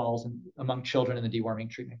 mortality falls among children in the deworming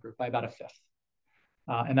treatment group by about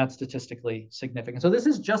 1/5. And that's statistically significant. So this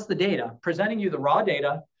is just the data, presenting you the raw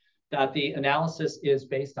data that the analysis is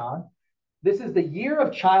based on. This is the year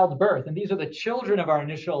of childbirth, and these are the children of our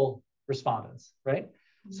initial respondents, right?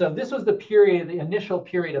 So this was the period, the initial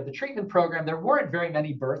period of the treatment program. There weren't very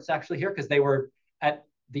many births actually here because they were at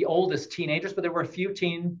the oldest teenagers, but there were a few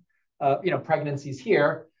teen, pregnancies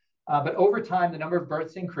here. But over time, the number of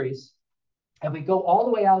births increase. And we go all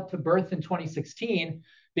the way out to birth in 2016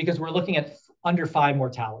 because we're looking at under 5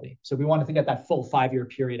 mortality. So we wanted to get that full 5-year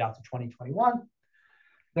period out to 2021.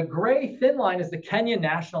 The gray thin line is the Kenyan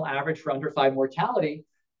national average for under 5 mortality.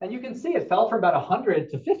 And you can see it fell from about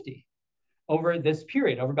 100 to 50 over this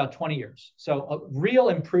period, over about 20 years. So a real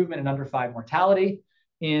improvement in under 5 mortality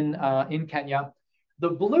in Kenya. The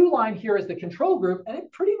blue line here is the control group, and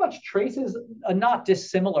it pretty much traces a not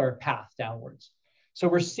dissimilar path downwards. So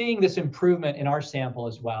we're seeing this improvement in our sample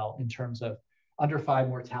as well in terms of under 5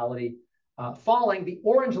 mortality falling. The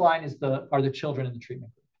orange line are the children in the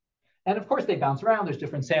treatment group. And of course, they bounce around. There's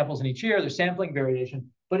different samples in each year. There's sampling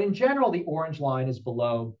variation. But in general, the orange line is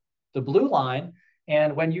below the blue line.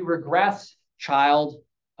 And when you regress child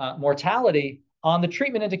mortality on the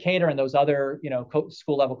treatment indicator and those other,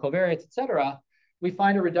 school level covariates, et cetera, we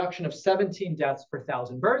find a reduction of 17 deaths per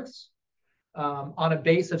 1,000 births. on a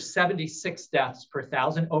base of 76 deaths per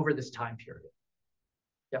 1,000 over this time period.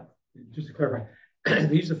 Yeah. Just to clarify,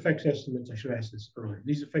 these effects estimates, I should have asked this earlier,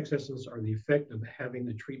 these effects estimates are the effect of having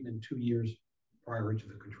the treatment 2 years prior to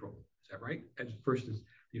the control. Is that right? As first as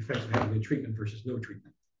the effects of having the treatment versus no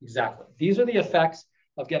treatment. Exactly. These are the effects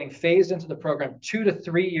of getting phased into the program 2 to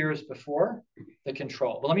 3 years before the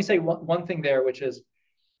control. But let me say one thing there, which is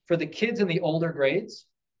for the kids in the older grades,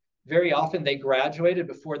 very often they graduated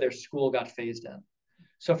before their school got phased in.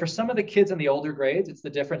 So for some of the kids in the older grades, it's the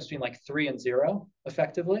difference between like 3 and 0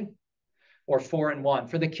 effectively, or 4 and 1.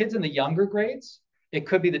 For the kids in the younger grades, it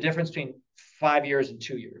could be the difference between 5 years and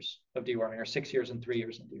 2 years of deworming, or 6 years and 3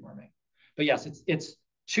 years of deworming. But yes, it's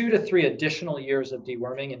 2 to 3 additional years of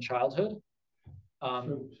deworming in childhood.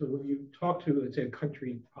 So when you talk to, let's say,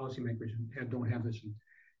 country policymakers who don't have this,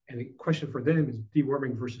 and the question for them is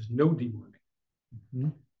deworming versus no deworming. Mm-hmm.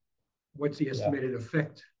 What's the estimated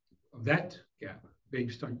effect of that gap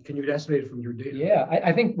based on, can you estimate it from your data? Yeah,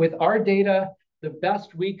 I think with our data, the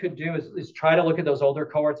best we could do is try to look at those older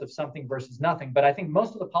cohorts of something versus nothing. But I think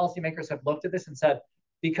most of the policymakers have looked at this and said,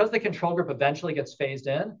 because the control group eventually gets phased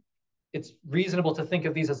in, it's reasonable to think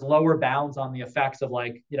of these as lower bounds on the effects of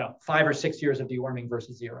 5 or 6 years of deworming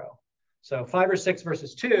versus 0. So 5 or 6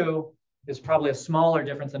 versus 2 is probably a smaller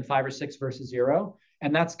difference than 5 or 6 versus 0.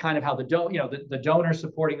 And that's kind of how the donors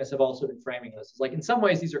supporting this have also been framing this. It's like in some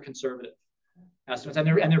ways these are conservative estimates, and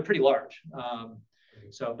they're pretty large.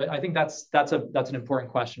 But I think that's an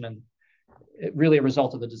important question, and it really a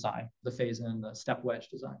result of the design, the phase in, the step wedge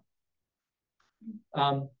design.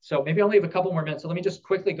 So maybe I'll leave a couple more minutes. So let me just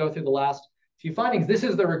quickly go through the last few findings. This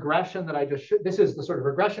is the regression that I just showed. This is the sort of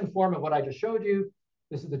regression form of what I just showed you.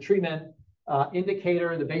 This is the treatment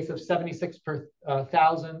indicator, the base of 76 per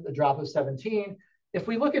 1,000, a drop of 17. If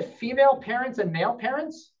we look at female parents and male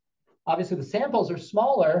parents, obviously the samples are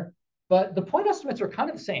smaller, but the point estimates are kind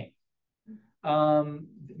of the same.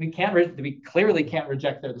 We clearly can't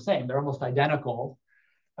reject they're the same. They're almost identical.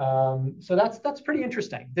 So that's pretty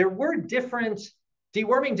interesting. There were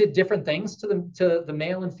deworming did different things to the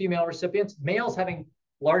male and female recipients. Males having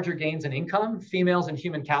larger gains in income, females in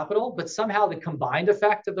human capital, but somehow the combined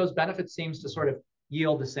effect of those benefits seems to sort of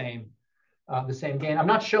yield the same gain. I'm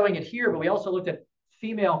not showing it here, but we also looked at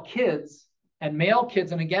female kids and male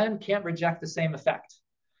kids, and again, can't reject the same effect.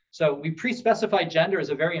 So we pre-specify gender as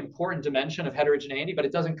a very important dimension of heterogeneity, but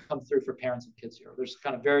it doesn't come through for parents and kids here. There's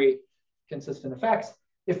kind of very consistent effects.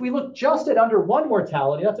 If we look just at under 1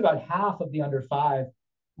 mortality, that's about half of the under 5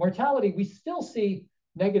 mortality, we still see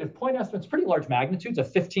negative point estimates, pretty large magnitudes, a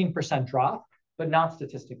 15% drop, but not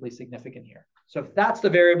statistically significant here. So if that's the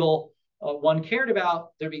variable one cared about,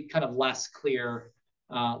 there'd be kind of less clear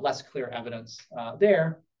evidence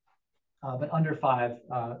there. But under 5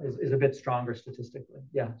 is a bit stronger statistically.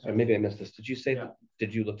 Yeah. So maybe I missed this. Did you say that?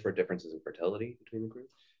 Did you look for differences in fertility between the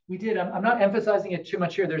groups? We did. I'm not emphasizing it too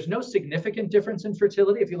much here. There's no significant difference in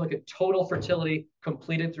fertility. If you look at total fertility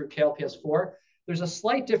completed through KLPS4, there's a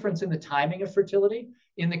slight difference in the timing of fertility.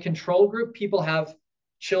 In the control group, people have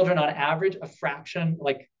children on average a fraction,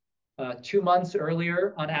 like 2 months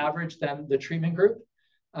earlier on average than the treatment group.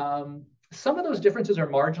 Some of those differences are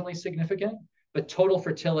marginally significant, but total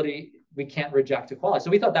fertility, we can't reject equality.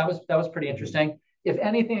 So we thought that was pretty interesting. If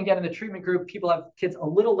anything, again, in the treatment group, people have kids a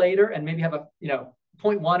little later and maybe have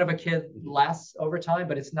 0.1 of a kid less over time,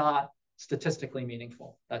 but it's not statistically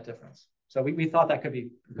meaningful, that difference. So we thought that could be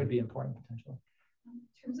important potentially.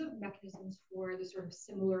 In terms of mechanisms for the sort of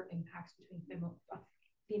similar impacts between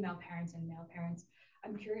female parents and male parents,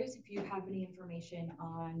 I'm curious if you have any information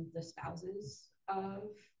on the spouses of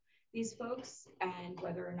these folks and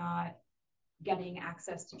whether or not getting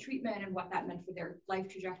access to treatment and what that meant for their life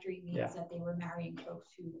trajectory means that they were marrying folks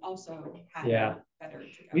who also had a better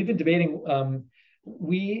trajectory. We've been debating,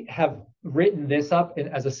 we have written this up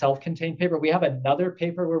as a self-contained paper. We have another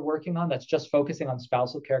paper we're working on that's just focusing on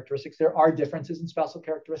spousal characteristics. There are differences in spousal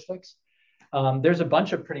characteristics. There's a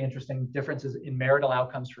bunch of pretty interesting differences in marital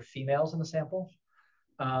outcomes for females in the sample.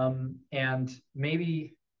 And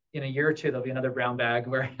maybe in a year or two, there'll be another brown bag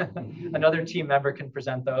where another team member can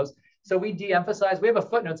present those. So we de-emphasize, we have a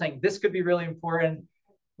footnote saying this could be really important.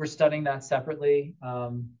 We're studying that separately.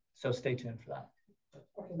 So stay tuned for that.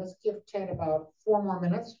 Okay, let's give Ted about 4 more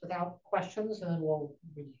minutes without questions, and then we'll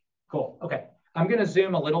be... Cool. Okay. I'm going to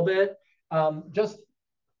zoom a little bit. Just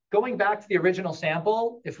going back to the original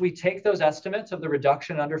sample, if we take those estimates of the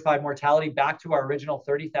reduction in under 5 mortality back to our original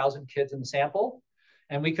 30,000 kids in the sample,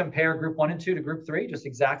 and we compare group 1 and 2 to group 3, just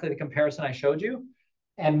exactly the comparison I showed you,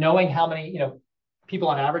 and knowing how many people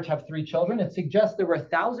on average have 3 children, it suggests there were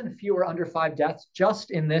 1,000 fewer under 5 deaths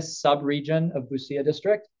just in this sub-region of Busia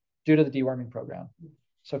district due to the deworming program.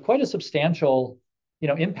 So quite a substantial,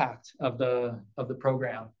 impact of the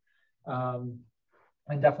program.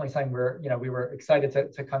 And definitely something we were excited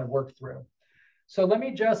to kind of work through. So let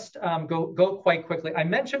me just go quite quickly. I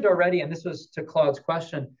mentioned already, and this was to Claude's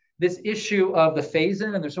question, this issue of the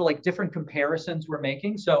phase-in, and there's sort of like different comparisons we're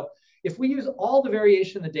making. So if we use all the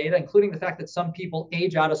variation in the data, including the fact that some people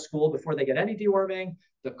age out of school before they get any deworming,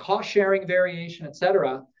 the cost sharing variation, et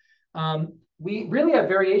cetera, we really have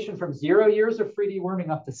variation from 0 years of free deworming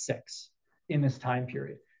up to 6 in this time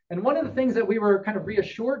period. And one of the things that we were kind of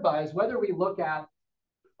reassured by is whether we look at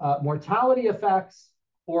mortality effects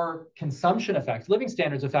or consumption effects, living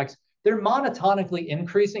standards effects, they're monotonically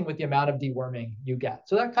increasing with the amount of deworming you get.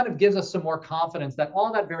 So that kind of gives us some more confidence that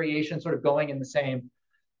all that variation is sort of going in the same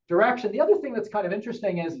direction. The other thing that's kind of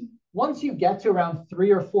interesting is once you get to around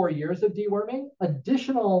 3 or 4 years of deworming,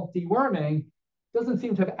 additional deworming doesn't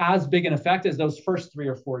seem to have as big an effect as those first 3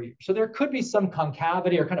 or 4 years. So there could be some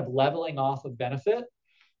concavity or kind of leveling off of benefit,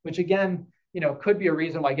 which again, could be a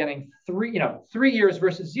reason why getting 3 years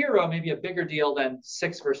versus 0 may be a bigger deal than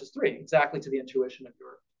 6 versus 3, exactly to the intuition of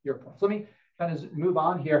your point. So let me kind of move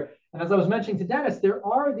on here. And as I was mentioning to Dennis, there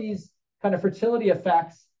are these kind of fertility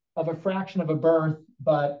effects of a fraction of a birth,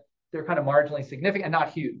 but they're kind of marginally significant and not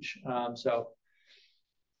huge.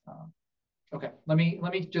 Okay, let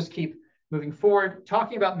me just keep moving forward.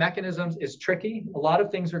 Talking about mechanisms is tricky. A lot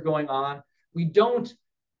of things are going on. We don't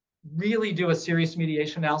really do a serious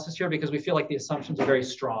mediation analysis here because we feel like the assumptions are very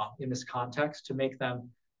strong in this context to make them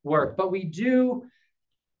work. But we do,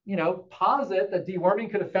 posit that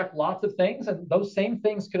deworming could affect lots of things, and those same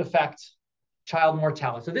things could affect child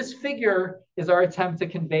mortality. So this figure is our attempt to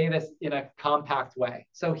convey this in a compact way.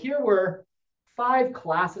 So here were 5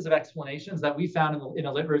 classes of explanations that we found in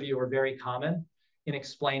a lit review are very common in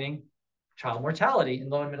explaining child mortality in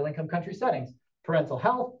low and middle income country settings: parental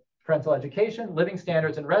health, parental education, living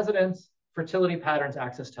standards and residence, fertility patterns,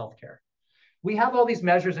 access to healthcare. We have all these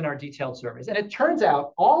measures in our detailed surveys, and it turns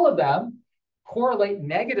out all of them correlate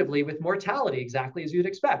negatively with mortality, exactly as you'd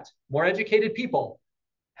expect. More educated people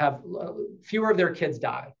have fewer of their kids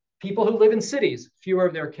die. People who live in cities, fewer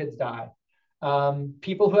of their kids die.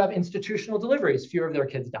 People who have institutional deliveries, fewer of their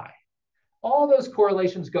kids die. All those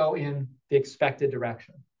correlations go in the expected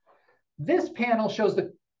direction. This panel shows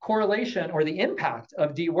the correlation or the impact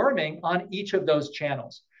of deworming on each of those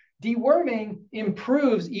channels. Deworming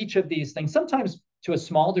improves each of these things, sometimes to a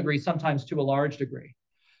small degree, sometimes to a large degree.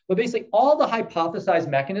 But basically, all the hypothesized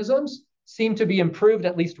mechanisms seem to be improved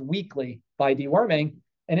at least weekly by deworming.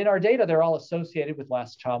 And in our data, they're all associated with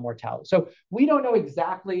less child mortality. So we don't know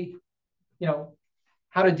exactly,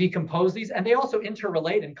 how to decompose these. And they also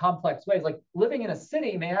interrelate in complex ways. Like living in a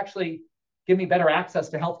city may actually give me better access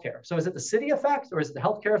to healthcare. So is it the city effect or is it the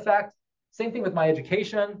healthcare effect? Same thing with my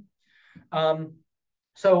education.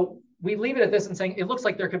 So we leave it at this and saying, it looks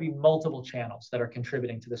like there could be multiple channels that are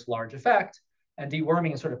contributing to this large effect. And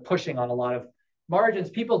deworming is sort of pushing on a lot of margins.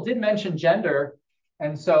 People did mention gender.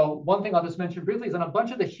 And so one thing I'll just mention briefly is on a bunch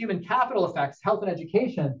of the human capital effects, health and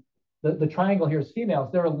education, the triangle here is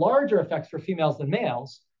females. There are larger effects for females than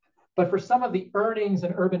males. But for some of the earnings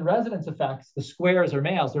and urban residence effects, the squares are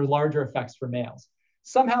males, there are larger effects for males.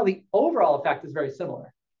 Somehow the overall effect is very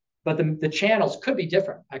similar, but the channels could be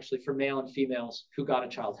different actually for male and females who got a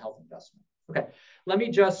child health investment. Okay, let me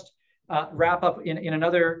just wrap up in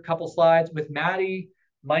another couple slides with Maddie,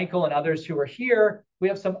 Michael, and others who are here. We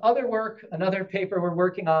have some other work, another paper we're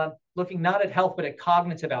working on, looking not at health, but at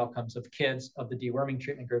cognitive outcomes of kids of the deworming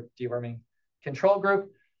treatment group, deworming control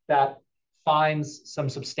group, that finds some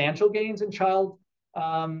substantial gains in child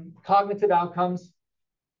cognitive outcomes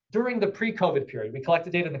during the pre-COVID period. We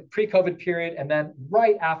collected data in the pre-COVID period, and then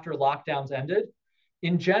right after lockdowns ended.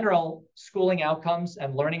 In general, schooling outcomes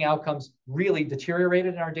and learning outcomes really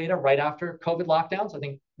deteriorated in our data right after COVID lockdowns. I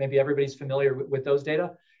think maybe everybody's familiar with those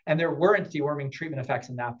data. And there weren't deworming treatment effects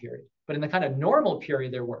in that period. But in the kind of normal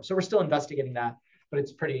period, there were. So we're still investigating that, but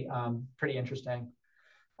it's pretty interesting.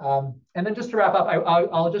 And then just to wrap up,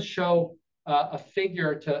 I'll just show a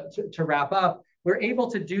figure to wrap up. We're able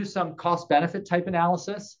to do some cost-benefit type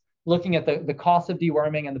analysis, looking at the cost of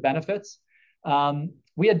deworming and the benefits.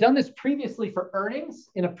 We had done this previously for earnings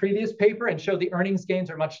in a previous paper and showed the earnings gains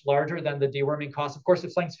are much larger than the deworming cost. Of course,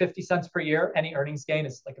 if something's 50 cents per year, any earnings gain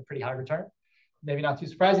is like a pretty high return. Maybe not too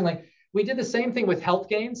surprisingly. We did the same thing with health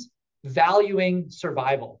gains, valuing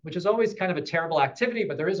survival, which is always kind of a terrible activity,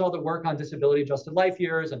 but there is all the work on disability adjusted life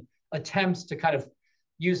years and attempts to kind of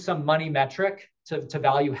use some money metric to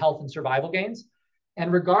value health and survival gains.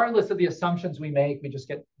 And regardless of the assumptions we make, we just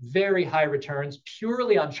get very high returns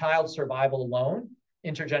purely on child survival alone,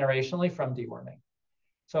 intergenerationally from deworming.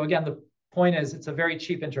 So again, the point is it's a very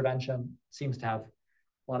cheap intervention, seems to have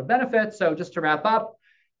a lot of benefits. So just to wrap up,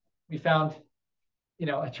 we found,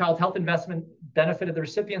 a child health investment benefited the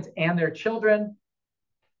recipients and their children.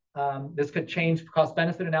 This could change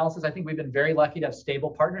cost-benefit analysis. I think we've been very lucky to have stable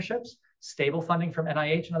partnerships, stable funding from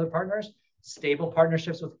NIH and other partners, stable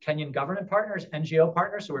partnerships with Kenyan government partners, NGO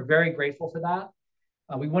partners. So we're very grateful for that.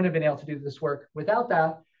 We wouldn't have been able to do this work without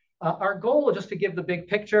that. Our goal, just to give the big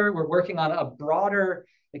picture, we're working on a broader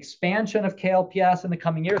expansion of KLPS in the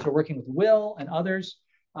coming years. We're working with Will and others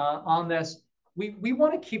on this. We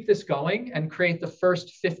want to keep this going and create the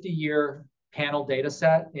first 50-year panel data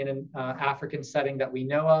set in an African setting that we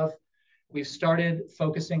know of. We've started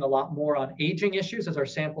focusing a lot more on aging issues as our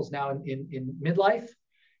samples now in midlife.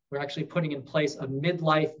 We're actually putting in place a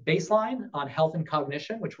midlife baseline on health and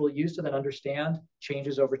cognition, which we'll use to then understand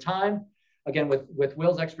changes over time. Again, with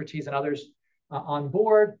Will's expertise and others on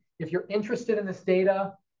board. If you're interested in this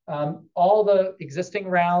data, all the existing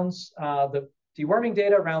rounds, the deworming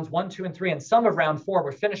data, rounds 1, 2, and 3, and some of round 4,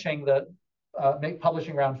 we're finishing the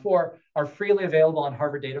publishing round 4, are freely available on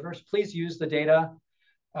Harvard Dataverse. Please use the data.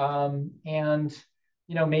 And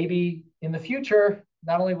maybe in the future,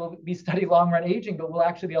 not only will we study long-run aging, but we'll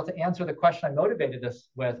actually be able to answer the question I motivated us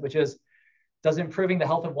with, which is, does improving the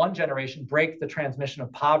health of one generation break the transmission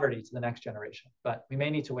of poverty to the next generation? But we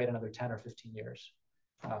may need to wait another 10 or 15 years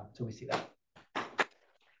till we see that.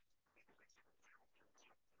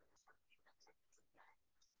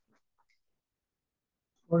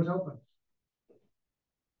 Floor is open.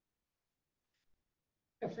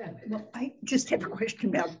 Well, I just have a question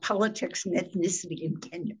about politics and ethnicity in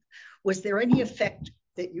Kenya. Was there any effect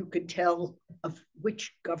that you could tell of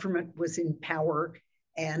which government was in power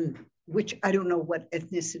and which, I don't know what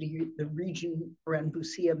ethnicity the region around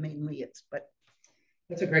Busia mainly is, but.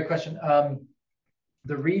 That's a great question.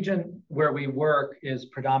 The region where we work is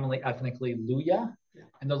predominantly ethnically Luya,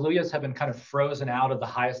 and the Luyas have been kind of frozen out of the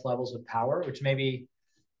highest levels of power, which maybe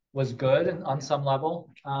was good on some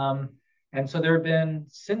level. And so there have been,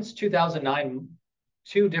 since 2009,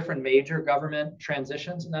 2 different major government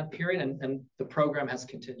transitions in that period, and the program has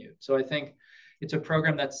continued. So I think it's a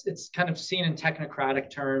program it's kind of seen in technocratic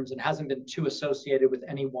terms and hasn't been too associated with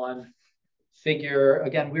any one figure.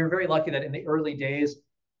 Again, we were very lucky that in the early days,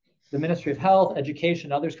 the Ministry of Health,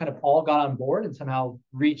 Education, others kind of all got on board and somehow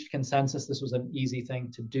reached consensus. This was an easy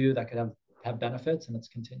thing to do that could have benefits, and it's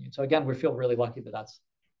continued. So again, we feel really lucky that that's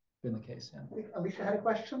been the case. Yeah. Alicia had a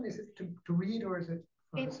question. Is it to read or is it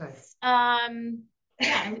for the site?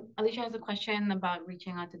 Yeah, Alicia has a question about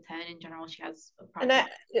reaching out to TED in general. She has a problem.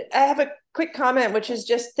 And I have a quick comment, which is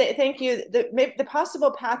just thank you. The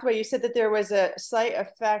possible pathway, you said that there was a slight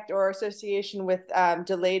effect or association with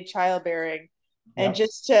delayed childbearing. And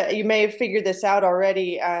just you may have figured this out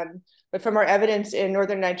already, but from our evidence in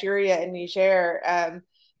northern Nigeria and Niger,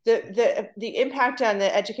 the impact on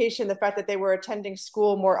the education, the fact that they were attending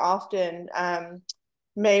school more often,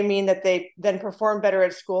 may mean that they then performed better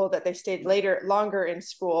at school, that they stayed longer in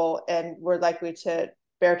school, and were likely to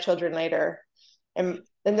bear children later. And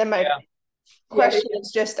then my question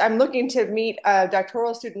is just, I'm looking to meet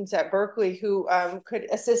doctoral students at Berkeley who could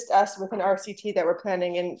assist us with an RCT that we're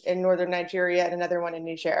planning in northern Nigeria and another one in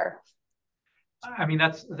Niger. I mean,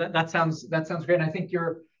 that sounds great. And I think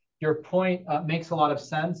your point makes a lot of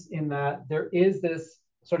sense in that there is this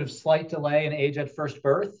sort of slight delay in age at first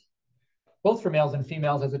birth, both for males and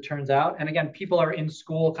females, as it turns out. And again, people are in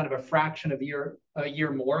school kind of a fraction of a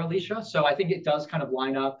year more, Alicia. So I think it does kind of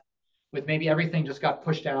line up with maybe everything just got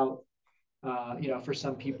pushed out, for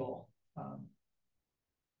some people.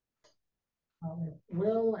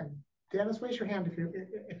 Will and Dennis, raise your hand if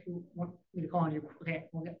you want me to call on you. Okay,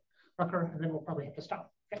 we'll get Rucker, and then we'll probably have to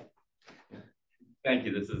stop. Okay. Thank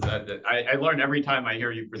you. This is I learn every time I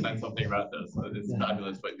hear you present something about this. So it's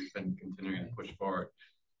fabulous what you've been continuing to push forward.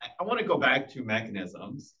 I want to go back to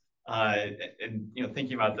mechanisms and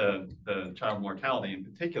thinking about the child mortality in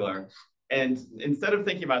particular. And instead of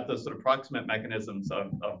thinking about those sort of proximate mechanisms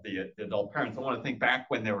of the adult parents, I want to think back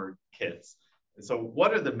when they were kids. So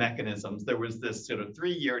what are the mechanisms? There was this sort of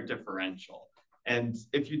 3-year differential. And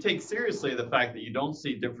if you take seriously the fact that you don't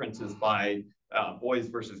see differences by boys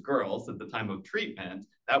versus girls at the time of treatment,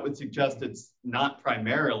 that would suggest it's not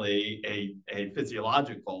primarily a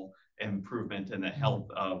physiological improvement in the health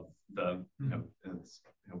of the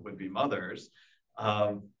would-be mothers.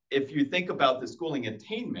 If you think about the schooling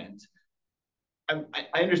attainment,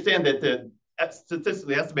 I understand that the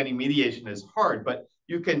statistically estimating mediation is hard, but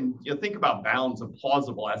you can think about bounds of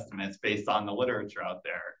plausible estimates based on the literature out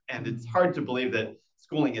there. And it's hard to believe that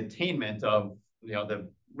schooling attainment of the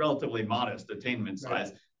relatively modest attainment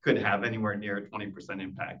size could have anywhere near a 20%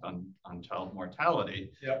 impact on child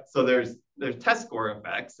mortality. Yep. So there's test score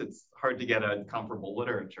effects. It's hard to get a comparable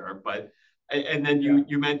literature, but and then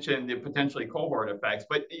you mentioned the potentially cohort effects,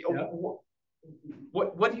 but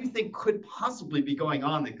what do you think could possibly be going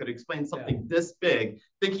on that could explain something this big,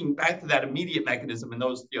 thinking back to that immediate mechanism in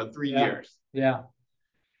those 3 years? Yeah.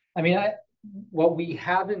 I mean, what we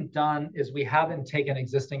haven't done is we haven't taken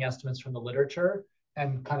existing estimates from the literature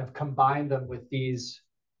and kind of combined them with these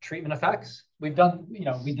treatment effects. We've done,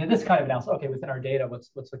 we did this kind of analysis. Okay, within our data, what's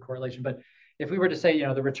the correlation? But if we were to say,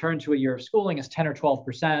 the return to a year of schooling is 10 or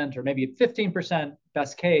 12%, or maybe 15%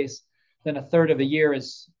 best case, then a third of a year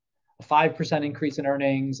is a 5% increase in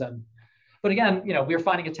earnings. But again, we're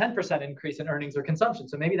finding a 10% increase in earnings or consumption.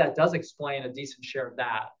 So maybe that does explain a decent share of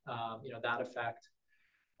that, that effect.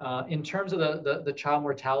 In terms of the child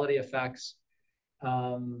mortality effects,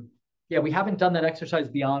 we haven't done that exercise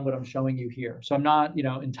beyond what I'm showing you here. So I'm not,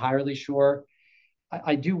 entirely sure.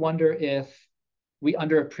 I do wonder if we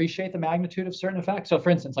underappreciate the magnitude of certain effects. So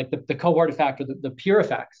for instance, like the cohort effect or the peer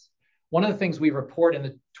effects, one of the things we report in the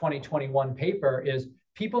 2021 paper is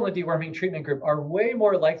people in the deworming treatment group are way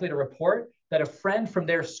more likely to report that a friend from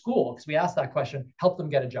their school, because we asked that question, helped them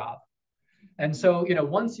get a job. And so,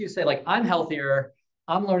 once you say like, I'm healthier,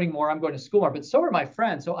 I'm learning more, I'm going to school more, but so are my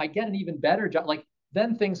friends. So I get an even better job. Like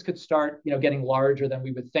then things could start, getting larger than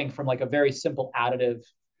we would think from like a very simple additive,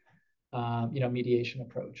 mediation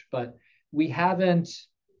approach. But we haven't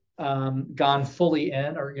gone fully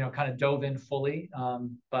in or, kind of dove in fully.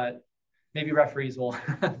 But maybe referees will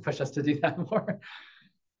push us to do that more.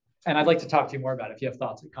 And I'd like to talk to you more about it if you have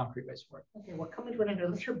thoughts at concrete ways for it. Okay, we're coming to an end here.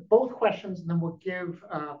 Let's hear both questions, and then we'll give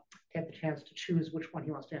Ted the chance to choose which one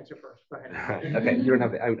he wants to answer first. Go ahead. Okay, you don't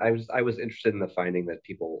have. I was interested in the finding that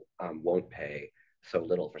people won't pay so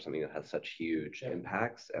little for something that has such huge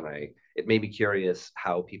impacts, and it made me curious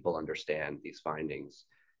how people understand these findings.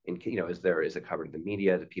 Is it covered in the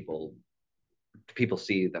media? Do people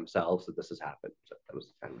see themselves that this has happened? So that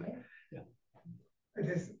was kind of I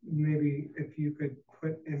just maybe if you could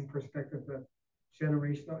put in perspective the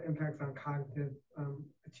generational impacts on cognitive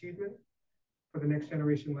achievement for the next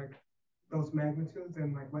generation, like those magnitudes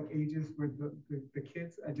and like what ages were the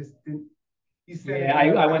kids. I just didn't. You said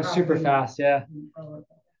I went super fast. Yeah.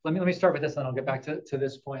 Let me start with this, and I'll get back to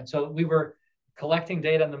this point. So we were collecting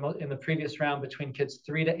data in the previous round between kids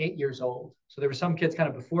 3 to 8 years old. So there were some kids kind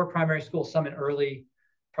of before primary school, some in early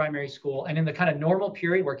primary school. And in the kind of normal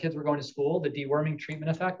period where kids were going to school, the deworming treatment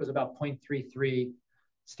effect was about 0.33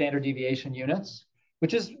 standard deviation units,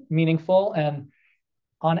 which is meaningful. And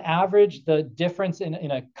on average, the difference in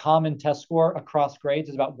a common test score across grades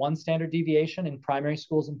is about 1 standard deviation in primary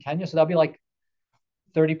schools in Kenya. So that'll be like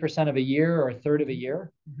 30% of a year or a third of a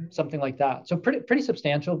year, something like that. So pretty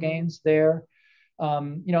substantial gains there.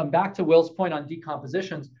 Back to Will's point on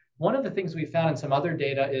decompositions, one of the things we found in some other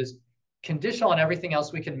data is conditional on everything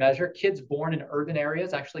else we can measure, kids born in urban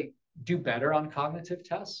areas actually do better on cognitive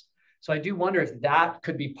tests. So I do wonder if that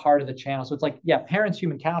could be part of the channel. So it's like, parents,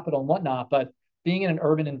 human capital and whatnot, but being in an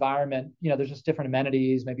urban environment, there's just different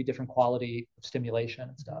amenities, maybe different quality of stimulation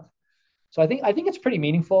and stuff. So I think it's pretty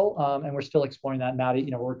meaningful, and we're still exploring that.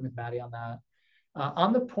 Maddie, working with Maddie on that.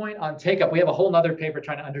 On the point on take-up, we have a whole nother paper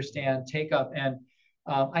trying to understand take-up. And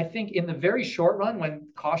I think in the very short run, when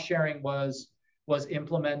cost sharing was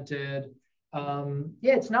implemented,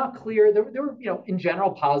 it's not clear. There were, in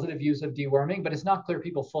general, positive views of deworming, but it's not clear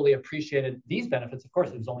people fully appreciated these benefits. Of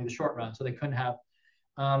course, it was only the short run, so they couldn't have.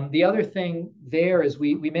 The other thing there is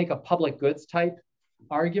we make a public goods type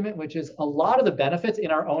argument, which is a lot of the benefits in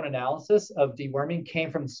our own analysis of deworming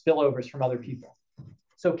came from spillovers from other people.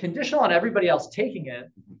 So conditional on everybody else taking it,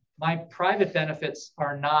 my private benefits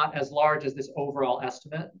are not as large as this overall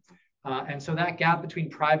estimate. And so that gap between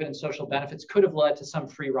private and social benefits could have led to some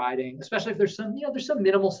free riding, especially if there's some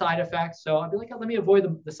minimal side effects. So I'd be like, let me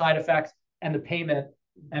avoid the side effects and the payment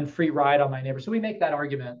and free ride on my neighbor. So we make that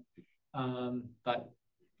argument, but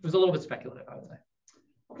it was a little bit speculative, I would say.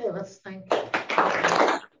 Okay, let's thank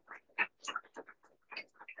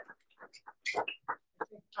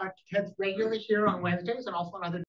Ted's regularly here on Wednesdays and also on other